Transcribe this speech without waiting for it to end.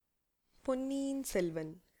பொன்னியின் செல்வன்.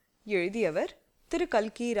 எழுதியவர் திரு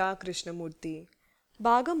கல்கி ரா கிருஷ்ணமூர்த்தி.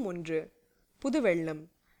 பாகம் 1. புதுவெள்ளம்.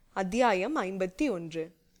 அத்தியாயம் 51.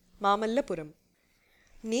 மாமல்லபுரம்.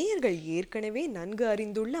 நேயர்கள் ஏற்கனவே நன்கு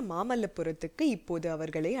அறிந்துள்ள மாமல்லபுரத்துக்கு இப்போது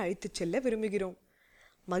அவர்களை அழைத்துச் செல்ல விரும்புகிறோம்.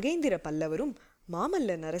 மகேந்திர பல்லவரும்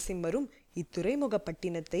மாமல்ல நரசிம்மரும் இத்துறைமுக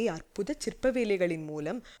பட்டினத்தை அற்புத சிற்ப வேலைகளின்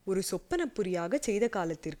மூலம் ஒரு சொப்பனப்புரியாக செய்த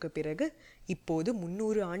காலத்திற்கு பிறகு இப்போது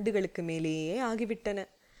 300 ஆண்டுகளுக்கு மேலேயே ஆகிவிட்டன.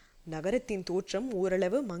 நகரத்தின் தோற்றம்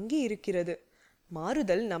ஓரளவு மங்கி இருக்கிறது.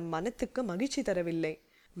 மாறுதல் நம் மனத்துக்கு மகிழ்ச்சி தரவில்லை.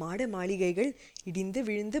 மாட மாளிகைகள் இடிந்து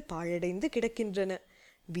விழுந்து பாழடைந்து கிடக்கின்றன.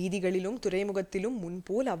 வீதிகளிலும் துறைமுகத்திலும்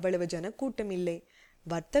முன்போல் அவ்வளவு ஜனக்கூட்டம் இல்லை.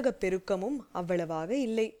 வர்த்தக பெருக்கமும் அவ்வளவாக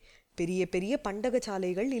இல்லை. பெரிய பெரிய பண்டக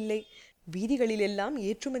சாலைகள் இல்லை. வீதிகளிலெல்லாம்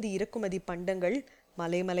ஏற்றுமதி இறக்குமதி பண்டங்கள்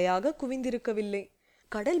மலைமலையாக குவிந்திருக்கவில்லை.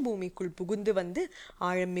 கடல் பூமிக்குள் புகுந்து வந்து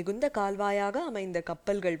ஆழம் மிகுந்த கால்வாயாக அமைந்த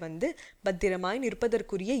கப்பல்கள் வந்து பத்திரமாய்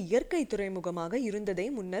நிற்பதற்குரிய இயற்கை துறைமுகமாக இருந்ததை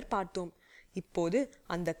முன்னர் பார்த்தோம். இப்போது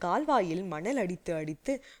அந்த கால்வாயில் மணல் அடித்து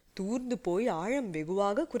அடித்து தூர்ந்து போய் ஆழம்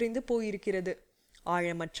வெகுவாக குறைந்து போயிருக்கிறது.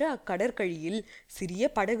 ஆழமற்ற அக்கடற்கழியில்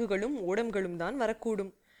சிறிய படகுகளும் ஓடங்களும் தான்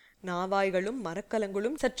வரக்கூடும். நாவாய்களும்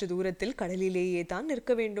மரக்கலங்களும் சற்று தூரத்தில் கடலிலேயே தான்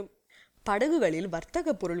நிற்க வேண்டும். படகுகளில்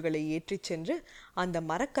வர்த்தக பொருள்களை ஏற்றிச் சென்று அந்த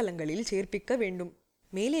மரக்கலங்களில் சேர்ப்பிக்க வேண்டும்.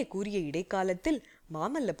 மேலே கூறிய இடைக்காலத்தில்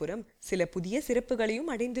மாமல்லபுரம் சில புதிய சிறப்புகளையும்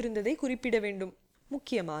அடைந்திருந்ததை குறிப்பிட வேண்டும்.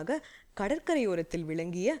 முக்கியமாக கடற்கரையோரத்தில்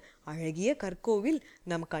விளங்கிய அழகிய கற்கோவில்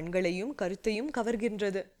நம் கண்களையும் கருத்தையும்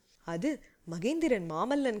கவர்கின்றது. அது மகேந்திரன்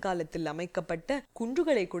மாமல்லன் காலத்தில் அமைக்கப்பட்ட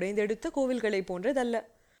குன்றுகளை குடைந்தெடுத்த கோவில்களை போன்றதல்ல.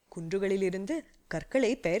 குன்றுகளிலிருந்து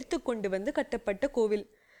கற்களை பெயர்த்து கொண்டு வந்து கட்டப்பட்ட கோவில்.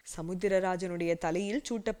 சமுத்திரராஜனுடைய தலையில்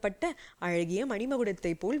சூட்டப்பட்ட அழகிய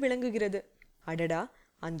மணிமகுடத்தை போல் விளங்குகிறது. அடடா,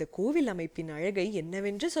 அந்த கோவில் அமைப்பின் அழகை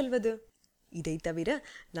என்னவென்று சொல்வது? இதை தவிர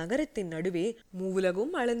நகரத்தின் நடுவே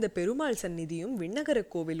மூவுலகும் அளந்த பெருமாள் சந்நிதியும் விண்ணகர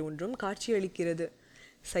கோவில் ஒன்றும் காட்சியளிக்கிறது.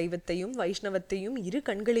 சைவத்தையும் வைஷ்ணவத்தையும் இரு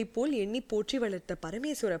கண்களைப் போல் எண்ணி போற்றி வளர்த்த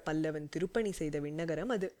பரமேஸ்வர பல்லவன் திருப்பணி செய்த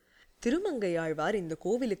விண்ணகரம் அது. திருமங்கையாழ்வார் இந்த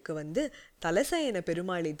கோவிலுக்கு வந்து தலசயன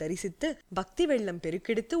பெருமாளை தரிசித்து பக்தி வெள்ளம்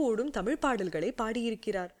பெருக்கெடுத்து ஓடும் தமிழ் பாடல்களை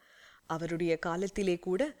பாடியிருக்கிறார். அவருடைய காலத்திலே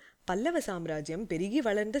கூட பல்லவ சாம்ராஜ்யம் பெருகி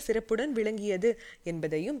வளர்ந்த சிறப்புடன் விளங்கியது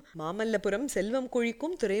என்பதையும் மாமல்லபுரம் செல்வம்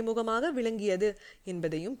கொழிக்கும் துறைமுகமாக விளங்கியது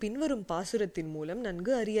என்பதையும் பின்வரும் பாசுரத்தின் மூலம்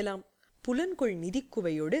நன்கு அறியலாம். புலன்கொள்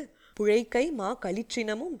நிதிக்குவையோடு புழைக்கை மா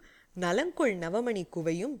களிற்றினமும் நலங்கொள் நவமணி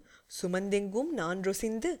குவையும் சுமந்தெங்கும்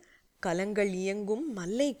நான்றொசிந்து கலங்கள் இயங்கும்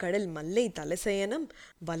மல்லை கடல் மல்லை தலசயனம்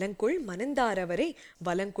வலங்கொள் மனந்தாரவரை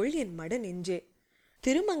வலங்கொள் என் மட நெஞ்சே.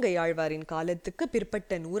 திருமங்கையாழ்வாரின் காலத்துக்கு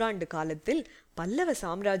பிற்பட்ட 100 ஆண்டு காலத்தில் பல்லவ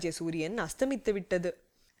சாம்ராஜ்ய சூரியன் அஸ்தமித்து விட்டது.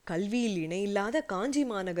 கல்வியில் இணையில்லாத காஞ்சி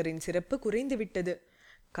மாநகரின் சிறப்பு குறைந்து விட்டது.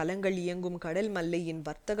 கலங்கள் இயங்கும் கடல் மல்லையின்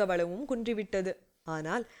வர்த்தக வளமும் குன்றிவிட்டது.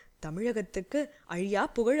 ஆனால் தமிழகத்துக்கு அழியா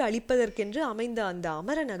புகழ் அளிப்பதற்கென்று அமைந்த அந்த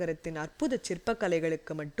அமர நகரத்தின் அற்புத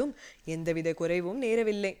சிற்பக்கலைகளுக்கு மட்டும் எந்தவித குறைவும்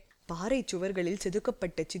நேரவில்லை. பாறை சுவர்களில்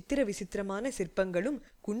செதுக்கப்பட்ட சித்திர விசித்திரமான சிற்பங்களும்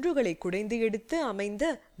குன்றுகளை குடைந்து எடுத்து அமைந்த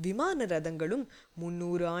விமான ரதங்களும்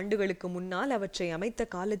 300 ஆண்டுகளுக்கு முன்னால் அவற்றை அமைத்த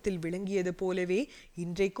காலத்தில் விளங்கியது போலவே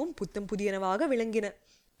இன்றைக்கும் புத்தம் புதியனவாக விளங்கின.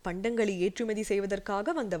 பண்டங்களை ஏற்றுமதி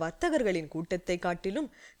செய்வதற்காக வந்த வர்த்தகர்களின் கூட்டத்தை காட்டிலும்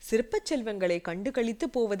சிற்பச் செல்வங்களை கண்டு கழித்து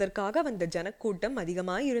போவதற்காக வந்த ஜனக்கூட்டம்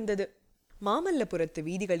அதிகமாயிருந்தது. மாமல்லபுரத்து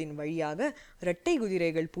வீதிகளின் வழியாக இரட்டை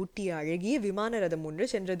குதிரைகள் பூட்டிய அழகிய விமான ரதம் ஒன்று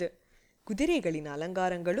சென்றது. குதிரைகளின்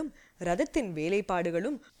அலங்காரங்களும் ரதத்தின்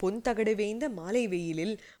வேலைப்பாடுகளும் பொன் தகடு வேய்ந்த மாலை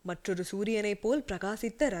வெயிலில் மற்றொரு சூரியனைப் போல்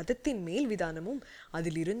பிரகாசித்த ரதத்தின் மேல் விதானமும்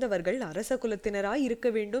அதில் இருந்தவர்கள் அரச குலத்தினராய் இருக்க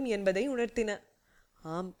வேண்டும் என்பதை உணர்த்தின.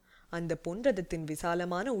 ஆம், அந்த பொன் ரதத்தின்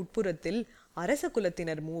விசாலமான உட்புறத்தில் அரச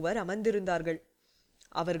குலத்தினர் 3 அமர்ந்திருந்தார்கள்.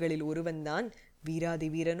 அவர்களில் ஒருவன்தான் வீராதி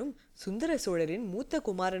வீரனும் சுந்தர சோழரின் மூத்த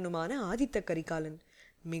குமாரனுமான ஆதித்த கரிகாலன்.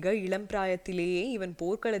 மிக இளம் பிராயத்திலேயே இவன்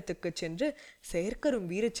போர்க்களத்துக்கு சென்று செயற்கரும்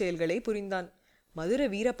வீரச் செயல்களை புரிந்தான். மதுர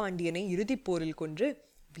வீரபாண்டியனை இறுதிப் போரில் கொன்று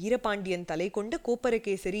வீரபாண்டியன் தலை கொண்ட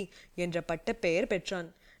கோப்பரகேசரி என்ற பட்டப்பெயர் பெற்றான்.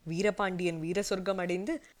 வீரபாண்டியன் வீர சொர்க்கம்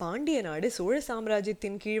அடைந்து பாண்டிய நாடு சோழ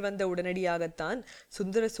சாம்ராஜ்யத்தின் கீழ் வந்த உடனடியாகத்தான்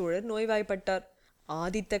சுந்தர சோழர் நோய்வாய்ப்பட்டார்.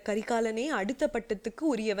 ஆதித்த கரிகாலனே அடுத்த பட்டத்துக்கு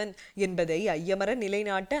உரியவன் என்பதை ஐயமர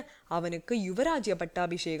நிலைநாட்ட அவனுக்கு யுவராஜ்ய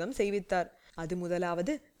பட்டாபிஷேகம் செய்வித்தார். அது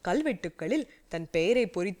முதலாவது கல்வெட்டுக்களில் தன் பெயரை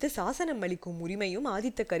பொறித்து சாசனம் அளிக்கும் உரிமையும்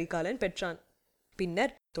ஆதித்த கரிகாலன் பெற்றான்.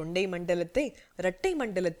 பின்னர் தொண்டை மண்டலத்தை இரட்டை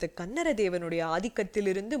மண்டலத்து கன்னர தேவனுடைய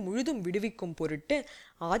ஆதிக்கத்திலிருந்து முழுதும் விடுவிக்கும் பொருட்டு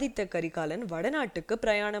ஆதித்த கரிகாலன் வடநாட்டுக்கு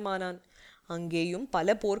பிரயாணமானான். அங்கேயும்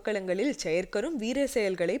பல போர்க்களங்களில் செயற்கரும் வீர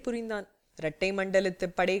செயல்களை புரிந்தான். இரட்டை மண்டலத்து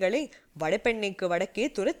படைகளை வடபெண்ணைக்கு வடக்கே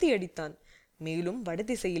துரத்தி அடித்தான். மேலும்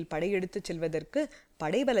வடதிசையில் படையெடுத்துச் செல்வதற்கு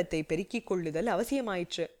படைபலத்தை பெருக்கிக் கொள்ளுதல்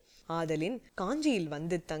அவசியமாயிற்று. ஆதலின் காஞ்சியில்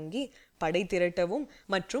வந்து தங்கி படை திரட்டவும்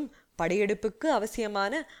மற்றும் படையெடுப்புக்கு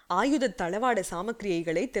அவசியமான ஆயுத தளவாட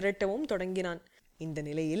சாமக்கிரியைகளை திரட்டவும் தொடங்கினான். இந்த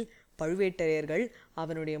நிலையில் பழுவேட்டரையர்கள்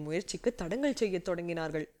அவனுடைய முயற்சிக்கு தடங்கல் செய்ய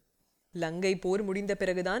தொடங்கினார்கள். லங்கை போர் முடிந்த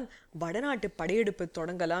பிறகுதான் வடநாட்டு படையெடுப்பு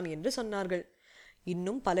தொடங்கலாம் என்று சொன்னார்கள்.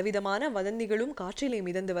 இன்னும் பலவிதமான வதந்திகளும் காற்றிலே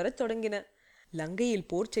மிதந்து வரத் தொடங்கின. லங்கையில்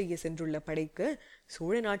போர் செய்ய சென்றுள்ள படைக்கு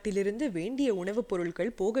சோழ நாட்டிலிருந்து வேண்டிய உணவுப்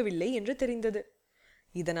பொருட்கள் போகவில்லை என்று தெரிந்தது.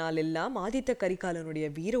 இதனாலெல்லாம் ஆதித்த கரிகாலனுடைய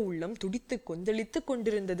வீர உள்ளம் துடித்து கொந்தளித்து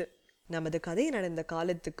கொண்டிருந்தது. நமது கதை நடந்த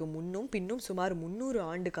காலத்துக்கு முன்னும் பின்னும் சுமார் 300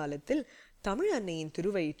 ஆண்டு காலத்தில் தமிழ் அன்னையின்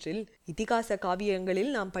திருவயிற்றில் இதிகாச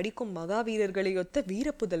காவியங்களில் நாம் படிக்கும் மகாவீரர்களையொத்த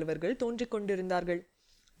வீரப்புதல்வர்கள் தோன்றிக் கொண்டிருந்தார்கள்.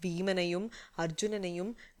 வீமனையும்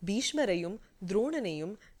அர்ஜுனனையும் பீஷ்மரையும்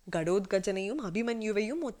துரோணனையும் கடோத்கஜனையும்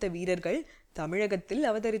அபிமன்யுவையும் ஒத்த வீரர்கள் தமிழகத்தில்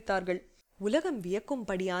அவதரித்தார்கள். உலகம்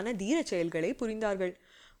வியக்கும்படியான தீர செயல்களை புரிந்தார்கள்.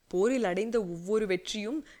 போரில் அடைந்த ஒவ்வொரு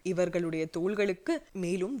வெற்றியும் இவர்களுடைய தோள்களுக்கு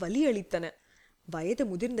மேலும் வலியளித்தன. வயது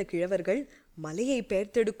முதிர்ந்த கிழவர்கள் மலையை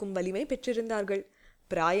பெயர்த்தெடுக்கும் வலிமை பெற்றிருந்தார்கள்.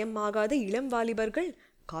 பிராயம் ஆகாத இளம் வாலிபர்கள்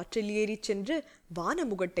காற்றில் ஏறி சென்று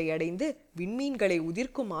வானமுகட்டை அடைந்து விண்மீன்களை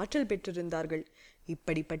உதிர்க்கும் ஆற்றல் பெற்றிருந்தார்கள்.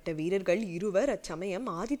 இப்படிப்பட்ட வீரர்கள் இருவர் அச்சமயம்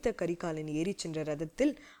ஆதித்த கரிகாலன் ஏறி சென்ற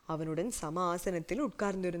ரதத்தில் அவனுடன் சம ஆசனத்தில்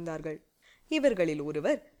உட்கார்ந்திருந்தார்கள். இவர்களில்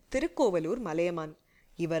ஒருவர் திருக்கோவலூர் மலையமான்.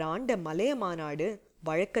 இவர் ஆண்ட மலையமாநாடு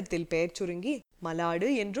வழக்கத்தில் பெயர் சுருங்கி மலாடு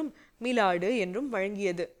என்றும் மிலாடு என்றும்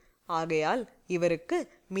வழங்கியது. ஆகையால் இவருக்கு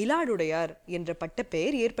மிலாடுடையார் என்ற பட்ட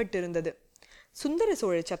பெயர் ஏற்பட்டிருந்தது. சுந்தர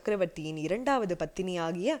சோழ சக்கரவர்த்தியின் 2வது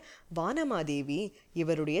பத்தினியாகிய வானமாதேவி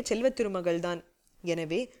இவருடைய செல்வத் திருமகள்தான்.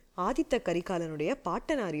 எனவே ஆதித்த கரிகாலனுடைய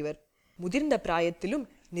பாட்டனார் இவர். முதிர்ந்த பிராயத்திலும்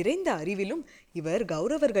நிறைந்த அறிவிலும் இவர்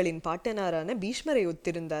கௌரவர்களின் பாட்டனாரான பீஷ்மரை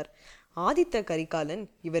ஒத்திருந்தார். ஆதித்த கரிகாலன்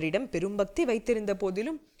இவரிடம் பெரும்பக்தி வைத்திருந்த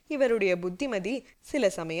போதிலும் இவருடைய புத்திமதி சில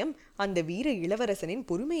சமயம் அந்த வீர இளவரசனின்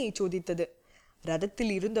பொறுமையை சோதித்தது.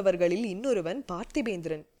 ரதத்தில் இருந்தவர்களில் இன்னொருவன்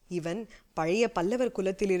பார்த்திபேந்திரன். இவன் பழைய பல்லவர்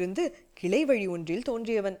குலத்திலிருந்து கிளை வழி ஒன்றில்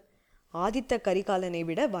தோன்றியவன். ஆதித்த கரிகாலனை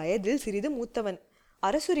விட வயதில் சிறிது மூத்தவன்.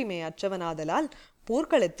 அரசுரிமை அற்றவனாதலால்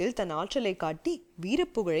போர்க்களத்தில் தன் ஆற்றலை காட்டி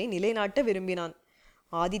வீரப்புகழை நிலைநாட்ட விரும்பினான்.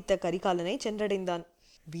 ஆதித்த கரிகாலனை சென்றடைந்தான்.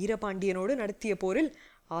 வீரபாண்டியனோடு நடத்திய போரில்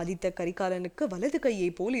ஆதித்த கரிகாலனுக்கு வலது கையை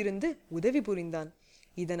போல் இருந்து உதவி புரிந்தான்.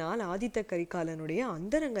 இதனால் ஆதித்த கரிகாலனுடைய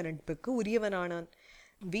அந்தரங்க நட்புக்கு உரியவனானான்.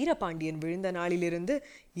 வீரபாண்டியன் விழுந்த நாளிலிருந்து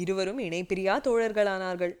இருவரும் இணைப்பிரியா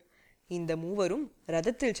தோழர்களானார்கள். இந்த மூவரும்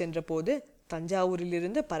ரதத்தில் சென்றபோது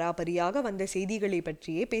தஞ்சாவூரிலிருந்து பராபரியாக வந்த செய்திகளை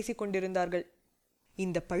பற்றியே பேசிக்கொண்டிருந்தார்கள்.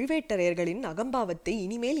 இந்த பழுவேட்டரையர்களின் அகம்பாவத்தை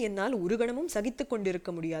இனிமேல் என்னால் ஒரு கணமும் சகித்து கொண்டிருக்க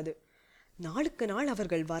முடியாது. நாளுக்கு நாள்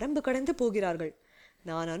அவர்கள் வரம்பு கடந்து போகிறார்கள்.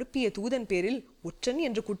 நான் அனுப்பிய தூதன் பேரில் ஒற்றன்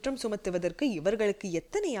என்று குற்றம் சுமத்துவதற்கு இவர்களுக்கு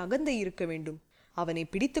எத்தனை அகந்தை இருக்க வேண்டும்? அவனை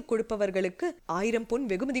பிடித்துக் கொடுப்பவர்களுக்கு 1000 பொன்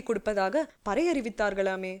வெகுமதி கொடுப்பதாக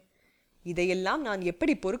பறையறிவித்தார்களாமே. இதையெல்லாம் நான்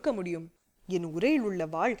எப்படி பொறுக்க முடியும்? என் உரையில் உள்ள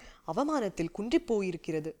வாள் அவமானத்தில் குன்றிப்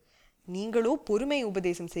போயிருக்கிறது. நீங்களோ பொறுமை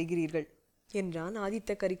உபதேசம் செய்கிறீர்கள் என்றான்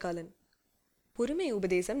ஆதித்த கரிகாலன். பொறுமை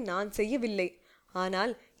உபதேசம் நான் செய்யவில்லை.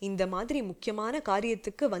 ஆனால் இந்த மாதிரி முக்கியமான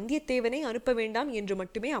காரியத்துக்கு வந்தியத்தேவனை அனுப்ப வேண்டாம் என்று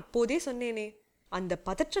மட்டுமே அப்போதே சொன்னேனே. அந்த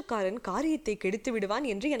பதற்றக்காரன் காரியத்தை கெடுத்து விடுவான்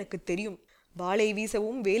என்று எனக்கு தெரியும். வாளை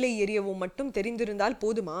வீசவும் வேலை எறியவும் மட்டும் தெரிந்திருந்தால்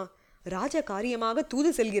போதுமா? ராஜ காரியமாக தூது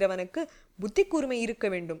செல்கிறவனுக்கு புத்தி கூர்மை இருக்க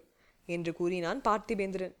வேண்டும் என்று கூறினான்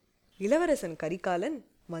பார்த்திபேந்திரன். இளவரசன் கரிகாலன்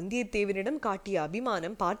வந்தியத்தேவனிடம் காட்டிய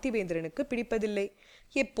அபிமானம் பார்த்திபேந்திரனுக்கு பிடிப்பதில்லை.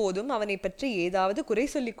 எப்போதும் அவனை பற்றி ஏதாவது குறை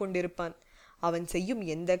சொல்லிக் கொண்டிருப்பான். அவன் செய்யும்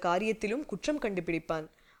எந்த காரியத்திலும் குற்றம் கண்டுபிடிப்பான்.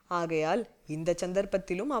 ஆகையால் இந்த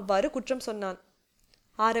சந்தர்ப்பத்திலும் அவ்வாறு குற்றம் சொன்னான்.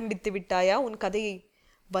 ஆரம்பித்து விட்டாயா உன் கதையை?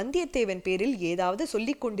 வந்தியத்தேவன் பேரில் ஏதாவது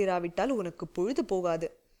சொல்லிக் கொண்டிராவிட்டால் உனக்கு பொழுது போகாது.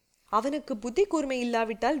 அவனுக்கு புத்தி கூர்மை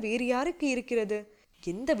இல்லாவிட்டால் வேறு யாருக்கு இருக்கிறது?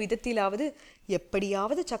 எந்த விதத்திலாவது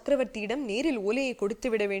எப்படியாவது சக்கரவர்த்தியிடம் நேரில் ஓலையை கொடுத்து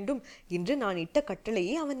விட வேண்டும் என்று நான் இட்ட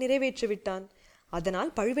கட்டளையை அவன் நிறைவேற்றிவிட்டான்.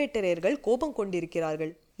 அதனால் பழுவேட்டரையர்கள் கோபம்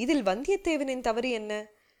கொண்டிருக்கிறார்கள். இதில் வந்தியத்தேவனின் தவறு என்ன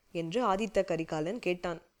என்று ஆதித்த கரிகாலன்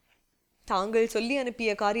கேட்டான். தாங்கள் சொல்லி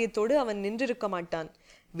அனுப்பிய காரியத்தோடு அவன் நின்றிருக்க மாட்டான்.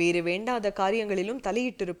 வேறு வேண்டாத காரியங்களிலும்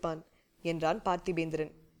தலையிட்டிருப்பான் என்றான்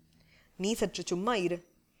பார்த்திபேந்திரன். நீ சற்று சும்மா இரு.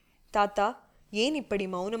 தாத்தா, ஏன் இப்படி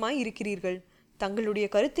மௌனமாய் இருக்கிறீர்கள்? தங்களுடைய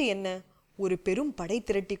கருத்து என்ன? ஒரு பெரும் படை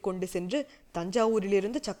திரட்டி கொண்டு சென்று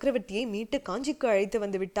தஞ்சாவூரிலிருந்து சக்கரவர்த்தியை மீட்டு காஞ்சிக்கு அழைத்து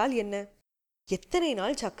வந்து விட்டால் என்ன? எத்தனை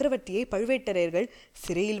நாள் சக்கரவர்த்தியை பழுவேட்டரையர்கள்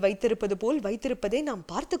சிறையில் வைத்திருப்பது போல் வைத்திருப்பதை நாம்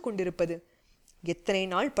பார்த்து கொண்டிருப்பது? எத்தனை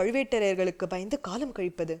நாள் பழுவேட்டரையர்களுக்கு பயந்து காலம்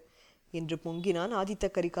கழிப்பது என்று பொங்கினான் ஆதித்த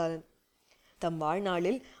கரிகாலன். தம்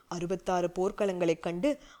வாழ்நாளில் 66 போர்க்களங்களைக் கண்டு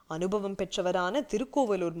அனுபவம் பெற்றவரான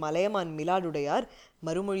திருக்கோவலூர் மலையமான் மிலாடுடையார்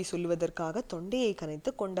மறுமொழி சொல்வதற்காக தொண்டையை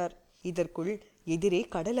கனைத்து கொண்டார். இதற்குள் எதிரே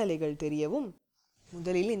கடல் அலைகள் தெரியவும்,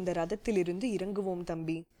 முதலில் இந்த ரதத்திலிருந்து இறங்குவோம்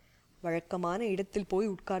தம்பி. வழக்கமான இடத்தில்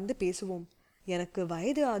போய் உட்கார்ந்து பேசுவோம். எனக்கு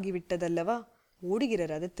வயது ஆகிவிட்டதல்லவா, ஓடுகிற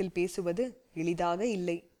ரதத்தில் பேசுவது எளிதாக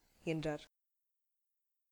இல்லை என்றார்.